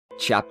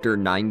chapter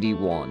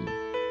 91.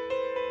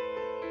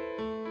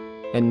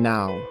 And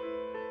now,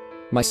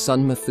 my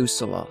son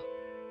Methuselah,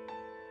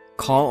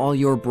 call all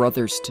your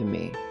brothers to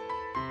me,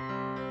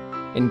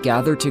 and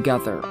gather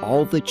together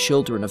all the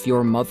children of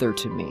your mother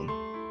to me.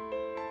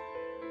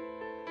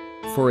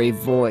 For a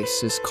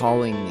voice is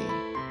calling me,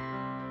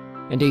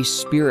 and a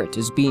spirit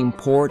is being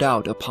poured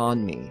out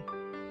upon me,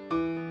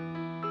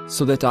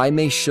 so that I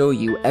may show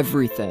you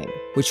everything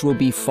which will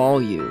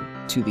befall you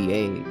to the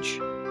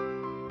age.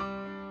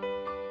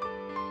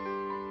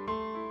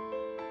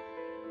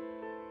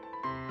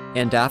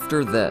 And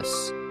after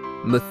this,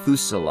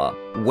 Methuselah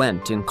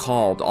went and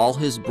called all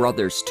his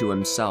brothers to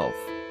himself,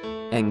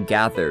 and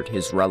gathered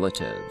his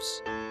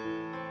relatives.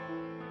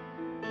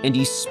 And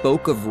he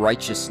spoke of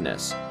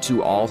righteousness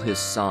to all his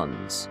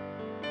sons,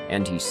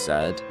 and he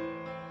said,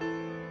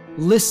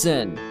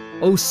 Listen,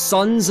 O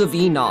sons of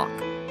Enoch,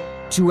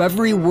 to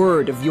every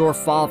word of your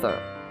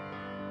father,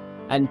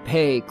 and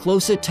pay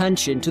close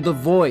attention to the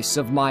voice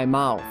of my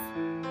mouth.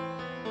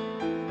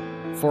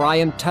 For I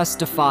am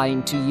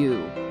testifying to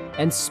you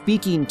and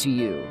speaking to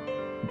you,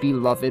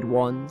 beloved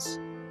ones.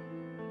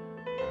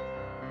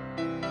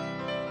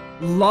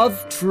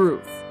 Love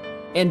truth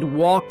and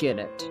walk in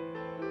it,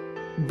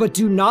 but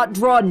do not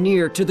draw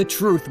near to the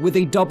truth with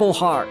a double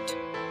heart,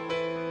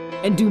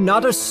 and do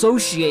not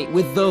associate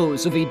with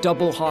those of a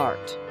double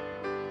heart.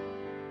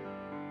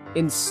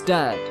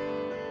 Instead,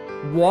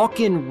 walk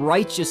in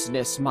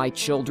righteousness, my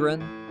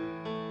children,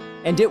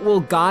 and it will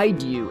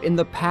guide you in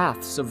the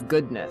paths of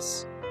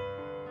goodness,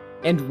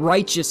 and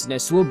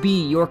righteousness will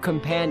be your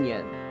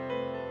companion.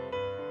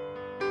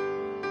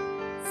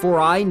 For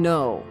I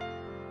know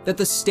that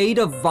the state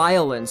of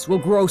violence will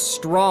grow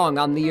strong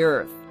on the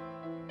earth,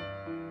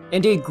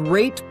 and a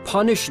great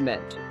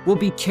punishment will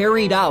be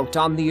carried out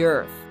on the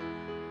earth,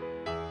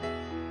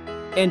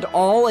 and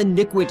all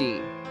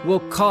iniquity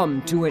will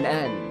come to an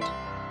end,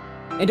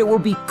 and it will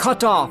be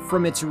cut off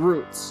from its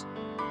roots,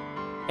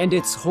 and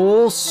its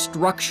whole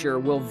structure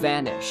will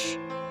vanish.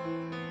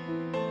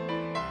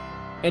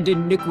 And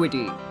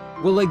iniquity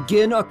will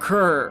again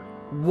occur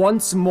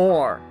once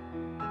more,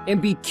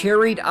 and be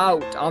carried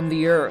out on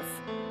the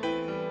earth.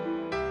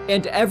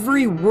 And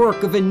every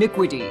work of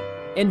iniquity,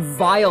 and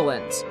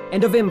violence,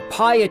 and of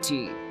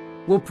impiety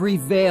will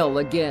prevail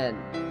again.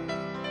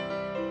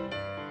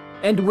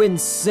 And when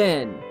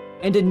sin,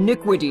 and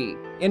iniquity,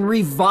 and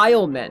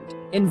revilement,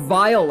 and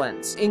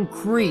violence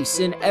increase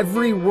in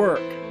every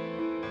work,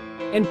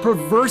 and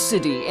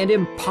perversity, and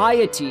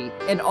impiety,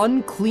 and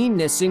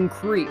uncleanness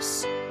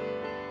increase,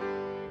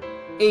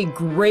 a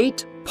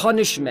great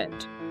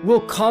punishment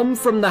will come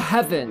from the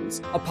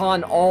heavens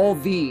upon all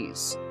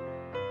these,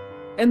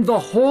 and the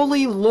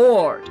Holy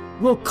Lord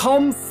will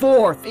come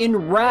forth in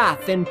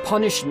wrath and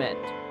punishment,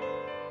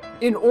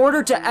 in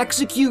order to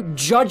execute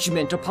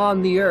judgment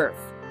upon the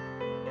earth.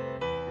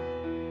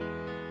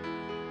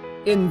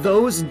 In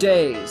those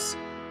days,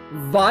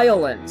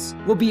 violence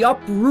will be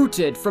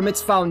uprooted from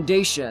its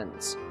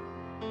foundations,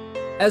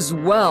 as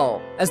well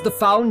as the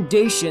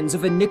foundations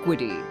of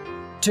iniquity,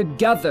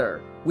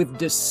 together with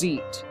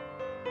deceit.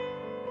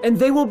 And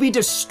they will be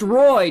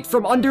destroyed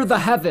from under the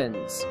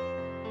heavens.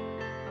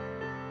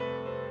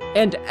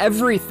 And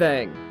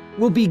everything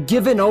will be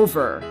given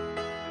over,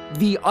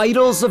 the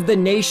idols of the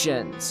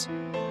nations,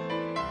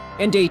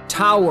 and a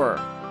tower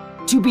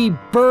to be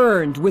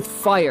burned with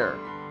fire.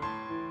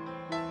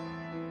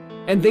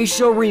 And they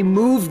shall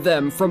remove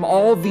them from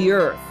all the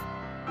earth,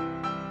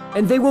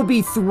 and they will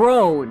be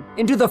thrown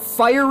into the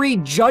fiery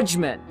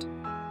judgment,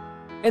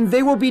 and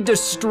they will be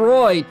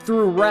destroyed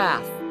through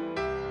wrath,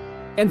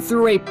 and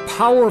through a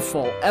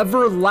powerful,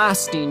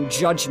 everlasting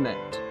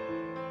judgment.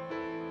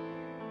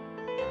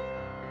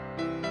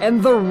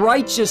 And the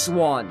righteous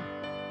one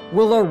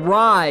will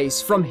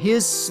arise from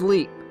his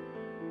sleep,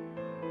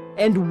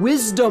 and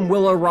wisdom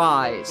will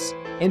arise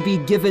and be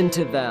given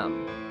to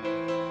them.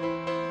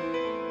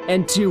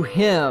 And to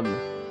him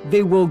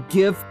they will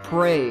give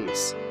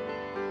praise,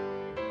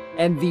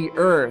 and the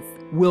earth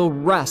will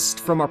rest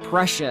from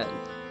oppression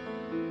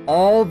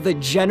all the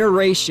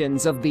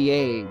generations of the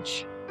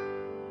age.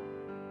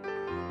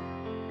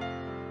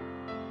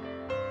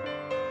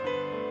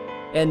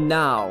 And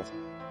now,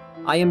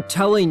 I am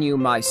telling you,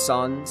 my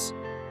sons,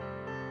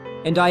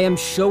 and I am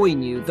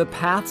showing you the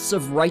paths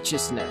of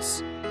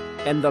righteousness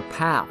and the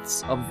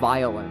paths of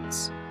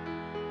violence.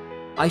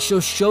 I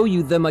shall show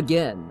you them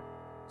again,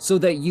 so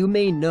that you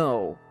may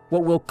know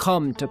what will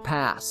come to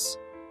pass.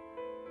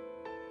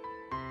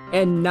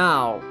 And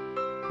now,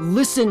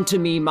 listen to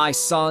me, my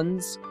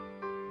sons,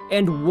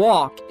 and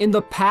walk in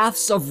the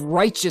paths of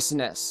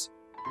righteousness,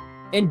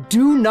 and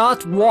do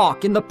not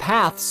walk in the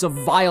paths of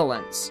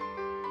violence.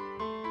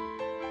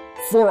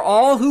 For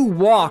all who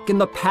walk in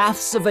the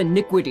paths of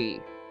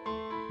iniquity,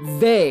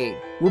 they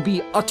will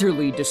be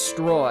utterly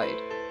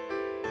destroyed.